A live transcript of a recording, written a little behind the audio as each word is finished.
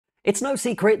It's no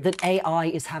secret that AI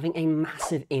is having a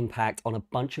massive impact on a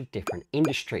bunch of different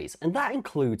industries, and that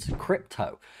includes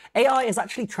crypto. AI has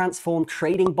actually transformed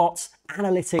trading bots,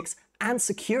 analytics, and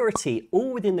security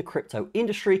all within the crypto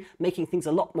industry, making things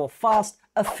a lot more fast,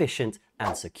 efficient,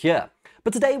 and secure.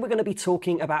 But today we're going to be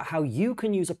talking about how you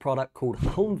can use a product called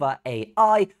Humva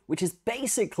AI, which is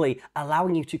basically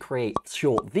allowing you to create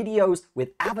short videos with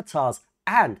avatars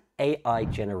and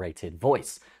AI-generated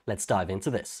voice. Let's dive into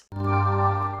this.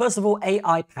 First of all,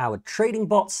 AI-powered trading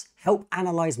bots help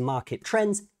analyze market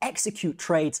trends, execute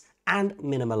trades, and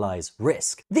minimize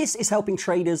risk. This is helping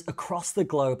traders across the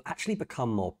globe actually become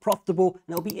more profitable,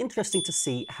 and it'll be interesting to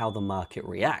see how the market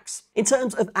reacts. In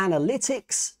terms of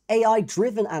analytics,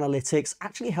 AI-driven analytics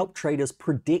actually help traders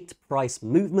predict price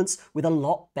movements with a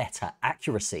lot better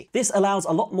accuracy. This allows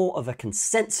a lot more of a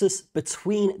consensus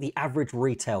between the average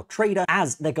retail trader,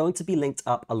 as they're going to be linked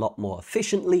up a lot more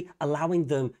efficiently, allowing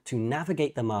them to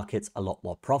navigate the markets a lot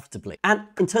more profitably. And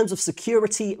in terms of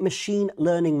security, machine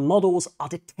learning models are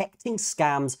detecting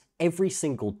scams every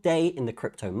single day in the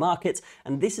crypto markets,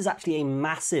 and this is actually a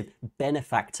massive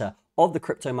benefactor of the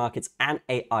crypto markets and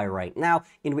AI right now,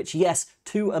 in which, yes,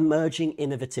 two emerging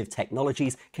innovative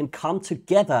technologies can come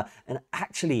together and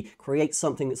actually create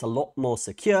something that's a lot more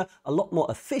secure, a lot more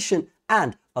efficient,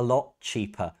 and a lot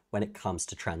cheaper when it comes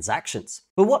to transactions.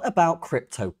 But what about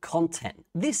crypto content?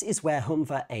 This is where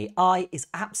Humva AI is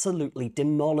absolutely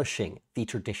demolishing the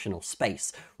traditional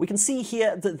space. We can see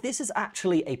here that this is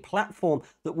actually a platform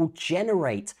that will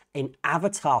generate an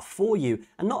avatar for you,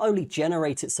 and not only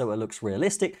generate it so it looks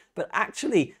realistic, but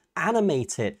actually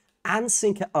animate it and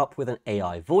sync it up with an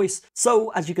AI voice. So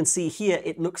as you can see here,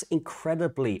 it looks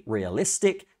incredibly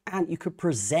realistic, and you could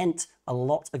present a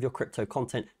lot of your crypto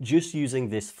content just using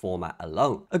this format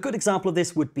alone. A good example of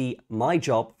this would be my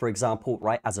job, for example,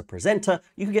 right? As a presenter,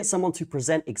 you could get someone to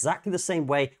present exactly the same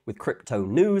way with crypto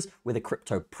news, with a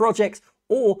crypto project,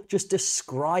 or just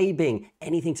describing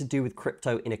anything to do with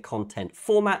crypto in a content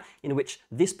format in which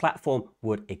this platform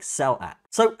would excel at.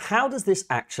 So how does this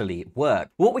actually work?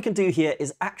 What we can do here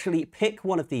is actually pick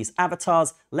one of these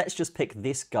avatars. Let's just pick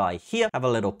this guy here. Have a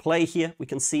little play here. We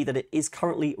can see that it is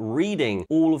currently reading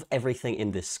all of everything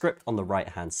in this script on the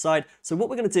right-hand side. So what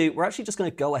we're going to do, we're actually just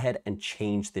going to go ahead and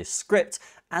change this script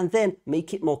and then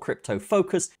make it more crypto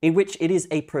focused, in which it is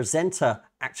a presenter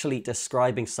actually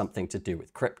describing something to do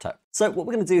with crypto. So what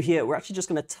we're going to do here, we're actually just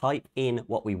going to type in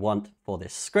what we want for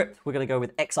this script. We're going to go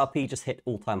with XRP, just hit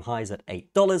all-time highs at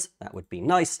 $8. That would be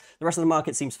nice. The rest of the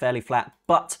market seems fairly flat,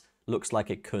 but looks like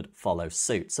it could follow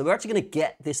suit. So we're actually going to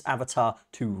get this avatar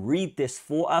to read this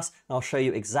for us, and I'll show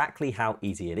you exactly how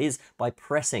easy it is by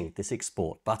pressing this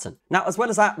export button. Now, as well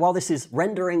as that, while this is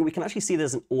rendering, we can actually see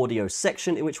there's an audio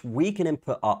section in which we can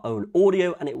input our own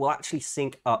audio, and it will actually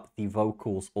sync up the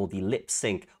vocals or the lip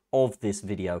sync of this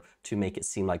video to make it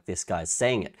seem like this guy's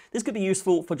saying it. This could be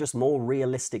useful for just more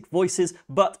realistic voices,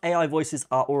 but AI voices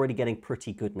are already getting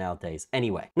pretty good nowadays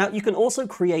anyway. Now, you can also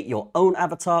create your own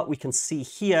avatar. We can see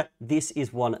here, this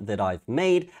is one that I've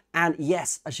made. And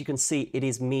yes, as you can see, it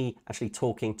is me actually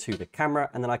talking to the camera,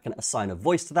 and then I can assign a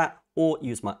voice to that, or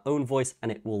use my own voice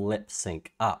and it will lip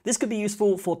sync up. This could be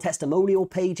useful for testimonial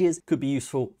pages, could be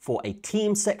useful for a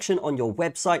team section on your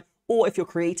website, or if you're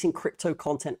creating crypto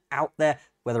content out there,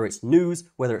 whether it's news,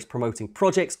 whether it's promoting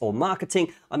projects or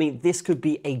marketing. I mean, this could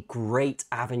be a great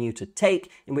avenue to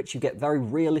take, in which you get very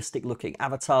realistic looking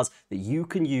avatars that you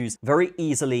can use very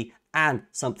easily, and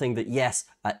something that, yes,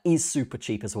 is super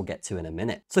cheap, as we'll get to in a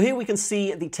minute. So here we can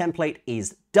see the template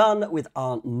is done with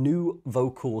our new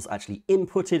vocals actually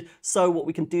inputted. So what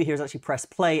we can do here is actually press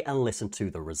play and listen to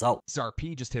the result.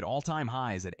 XRP just hit all-time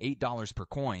highs at $8 per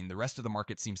coin. The rest of the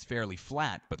market seems fairly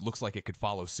flat, but looks like it could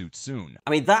follow suit soon. I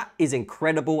mean, that is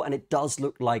incredible, and it does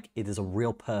look like it is a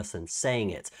real person saying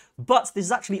it. But this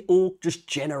is actually all just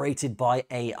generated by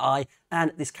AI,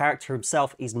 and this character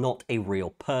himself is not a real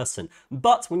person.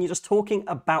 But when you're just talking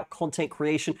about content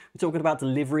creation, we're talking about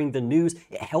delivering the news,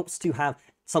 it helps to have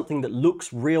something that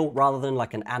looks real rather than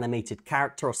like an animated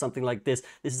character or something like this.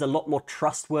 This is a lot more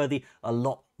trustworthy, a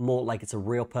lot more like it's a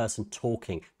real person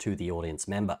talking to the audience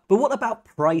member. But what about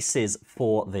prices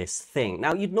for this thing?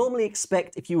 Now, you'd normally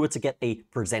expect, if you were to get a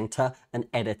presenter, an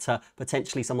editor,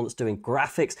 potentially someone that's doing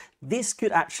graphics, this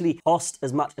could actually cost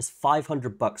as much as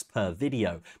 $500 per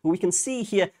video. But we can see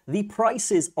here, the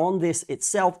prices on this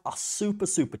itself are super,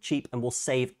 super cheap and will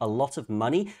save a lot of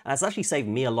money. And it's actually saved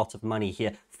me a lot of money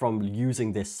here from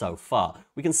using this so far.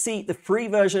 We can see the free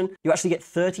version, you actually get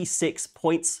 36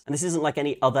 points, and this isn't like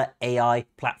any other AI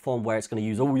platform platform where it's going to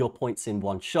use all your points in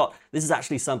one shot. This is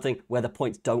actually something where the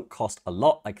points don't cost a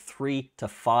lot, like 3 to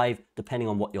 5, depending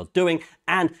on what you're doing.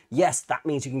 And yes, that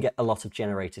means you can get a lot of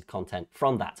generated content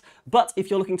from that. But if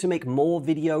you're looking to make more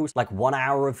videos, like 1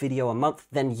 hour of video a month,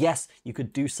 then yes, you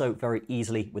could do so very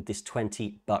easily with this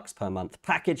 $20 per month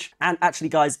package. And actually,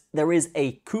 guys, there is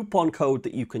a coupon code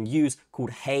that you can use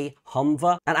called Hey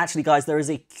Humva. And actually, guys, there is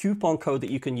a coupon code that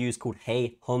you can use called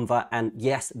Hey Humva. And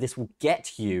yes, this will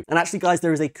get you. And actually, guys,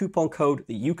 there is a coupon code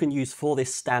that you can use for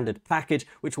this standard package,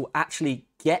 which will actually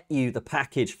get you the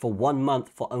package for 1 month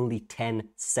for only 10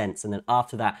 cents. And then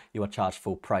after that, you are charged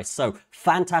full price. So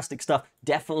fantastic stuff.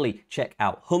 Definitely check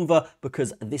out Humva,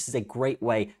 because this is a great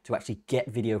way to actually get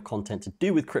video content to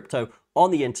do with crypto on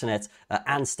the internet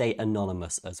and stay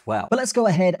anonymous as well. But let's go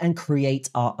ahead and create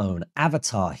our own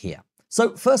avatar here.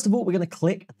 So first of all, we're going to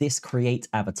click this create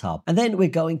avatar, and then we're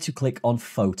going to click on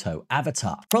photo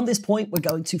avatar. From this point, we're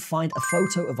going to find a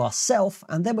photo of ourselves,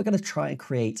 and then we're going to try and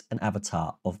create an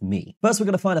avatar of me. First, we're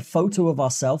going to find a photo of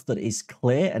ourselves that is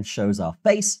clear and shows our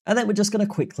face, and then we're just going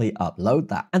to quickly upload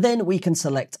that. And then we can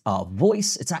select our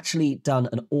voice. It's actually done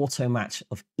an auto match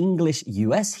of English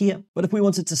US here, but if we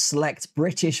wanted to select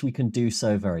British, we can do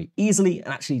so very easily and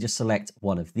actually just select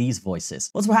one of these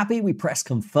voices. Once we're happy, we press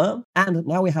confirm, and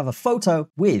now we have a photo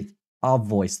with our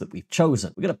voice that we've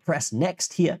chosen. We're going to press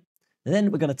next here, and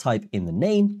then we're going to type in the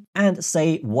name and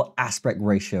say what aspect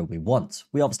ratio we want.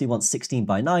 We obviously want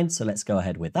 16:9, so let's go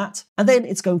ahead with that. And then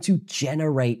it's going to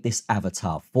generate this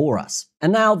avatar for us.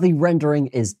 And now the rendering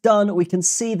is done. We can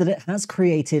see that it has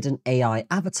created an AI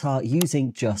avatar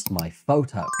using just my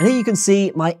photo. And here you can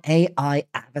see my AI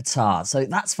avatar. So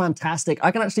that's fantastic.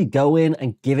 I can actually go in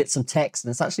and give it some text,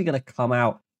 and it's actually going to come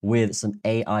out with some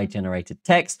AI generated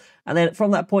text. And then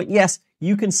from that point, yes,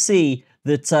 you can see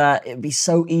that it'd be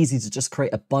so easy to just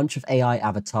create a bunch of AI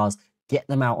avatars, get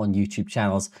them out on YouTube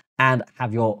channels, and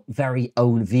have your very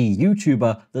own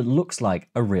YouTuber that looks like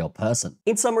a real person.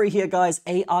 In summary here, guys,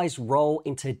 AI's role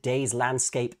in today's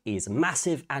landscape is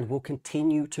massive and will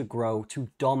continue to grow to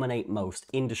dominate most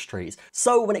industries.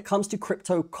 So when it comes to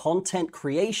crypto content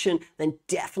creation, then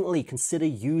definitely consider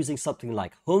using something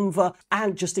like Humva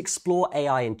and just explore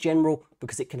AI in general,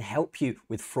 because it can help you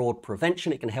with fraud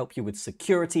prevention, it can help you with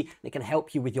security, and it can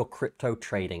help you with your crypto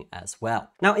trading as well.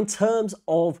 Now, in terms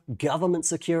of government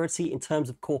security, in terms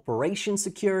of corporation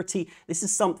security, this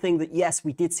is something that, yes,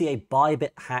 we did see a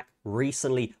Bybit hack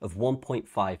recently of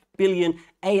 1.5 billion.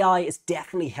 AI is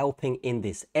definitely helping in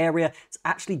this area. It's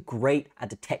actually great at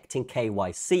detecting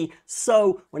KYC.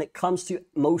 So when it comes to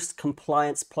most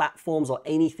compliance platforms or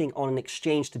anything on an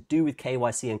exchange to do with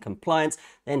KYC and compliance,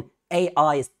 then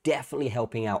AI is definitely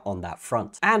helping out on that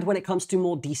front. And when it comes to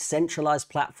more decentralized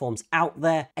platforms out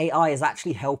there, AI is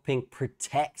actually helping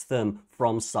protect them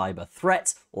from cyber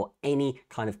threats or any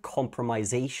kind of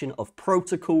compromisation of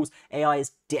protocols. AI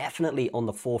is definitely on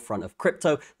the forefront of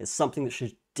crypto. It's something that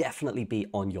should definitely be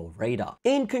on your radar.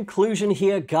 In conclusion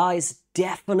here, guys,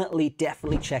 definitely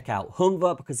check out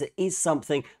Humva, because it is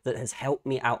something that has helped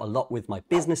me out a lot with my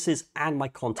businesses and my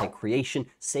content creation,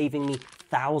 saving me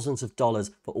thousands of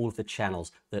dollars for all of the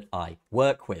channels that I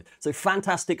work with. So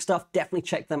fantastic stuff, definitely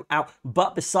check them out.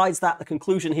 But besides that, the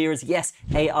conclusion here is yes,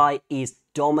 AI is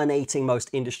dominating most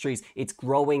industries. It's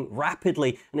growing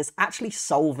rapidly and it's actually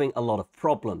solving a lot of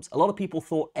problems. A lot of people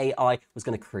thought AI was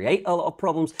going to create a lot of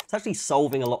problems. It's actually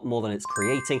solving a lot more than it's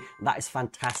creating. And that is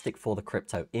fantastic for the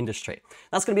crypto industry.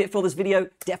 That's going to be it for this video.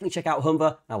 Definitely check out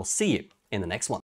Humva, and I will see you in the next one.